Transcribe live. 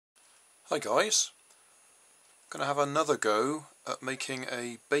Hi guys, going to have another go at making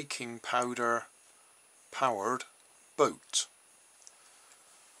a baking powder powered boat.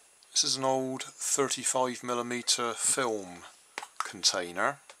 This is an old 35mm film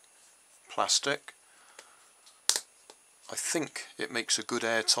container, plastic. I think it makes a good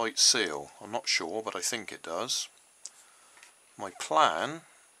airtight seal. I'm not sure, but I think it does. My plan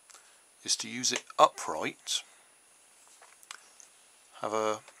is to use it upright, have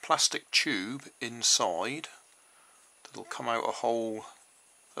a plastic tube inside that'll come out a hole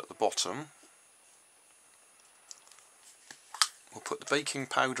at the bottom. We'll put the baking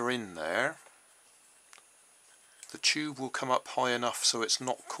powder in there. The tube will come up high enough so it's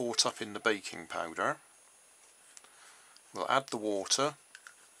not caught up in the baking powder. We'll add the water,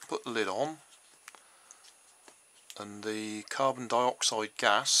 put the lid on, and the carbon dioxide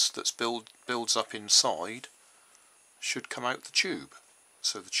gas that's builds up inside should come out the tube.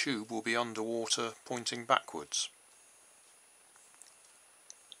 So the tube will be underwater pointing backwards.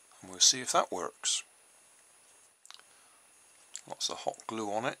 And we'll see if that works. Lots of hot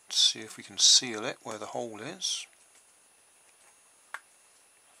glue on it, see if we can seal it where the hole is.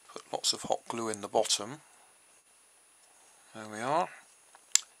 Put lots of hot glue in the bottom. There we are.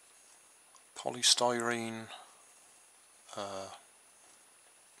 Polystyrene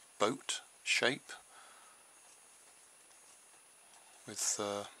boat shape with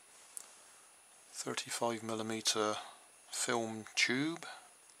 35mm film tube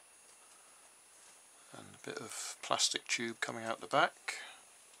and a bit of plastic tube coming out the back.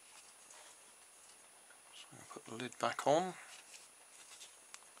 So I'm going to put the lid back on.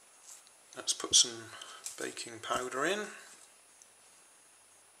 Let's put some baking powder in.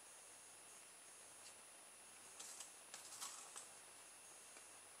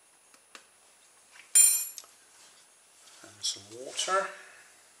 And some water.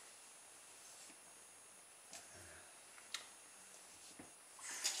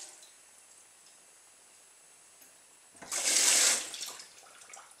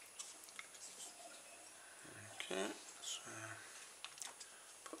 Okay, so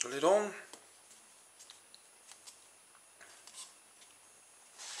put the lid on.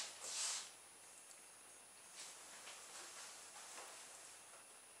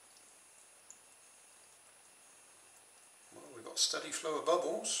 Well, we've got a steady flow of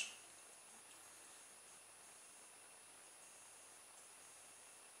bubbles.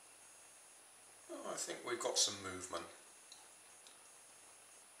 Oh, I think we've got some movement.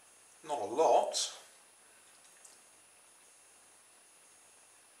 Not a lot.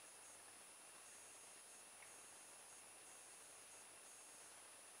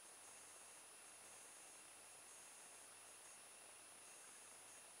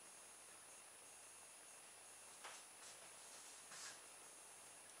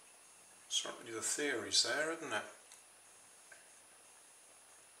 Certainly the theory's there, isn't it?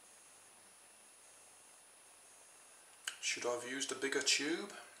 Should I have used a bigger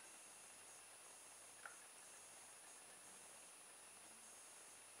tube?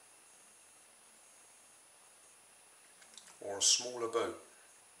 Or a smaller boat?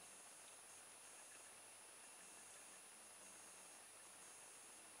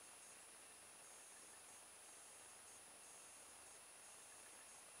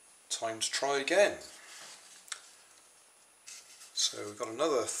 Time to try again. So we've got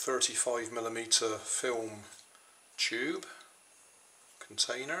another 35mm film tube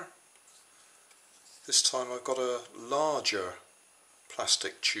container. This time I've got a larger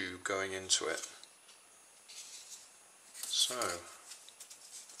plastic tube going into it. So we'll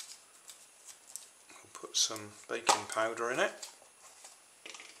put some baking powder in it.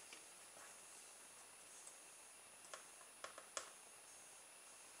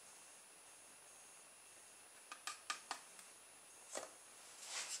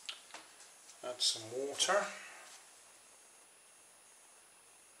 Add some water.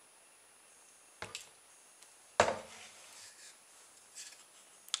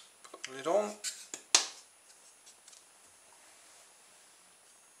 Put the lid on.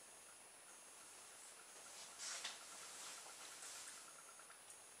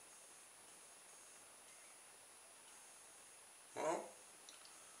 Well,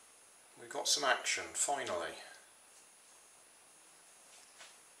 we got some action finally.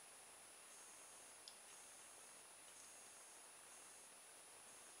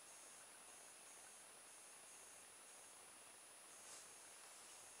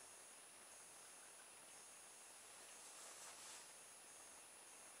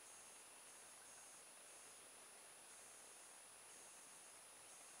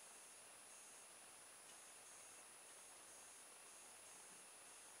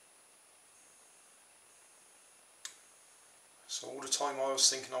 So all the time I was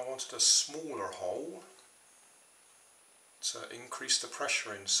thinking I wanted a smaller hole to increase the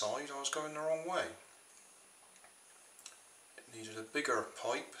pressure inside, I was going the wrong way. It needed a bigger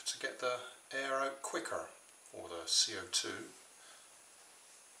pipe to get the air out quicker, or the CO2.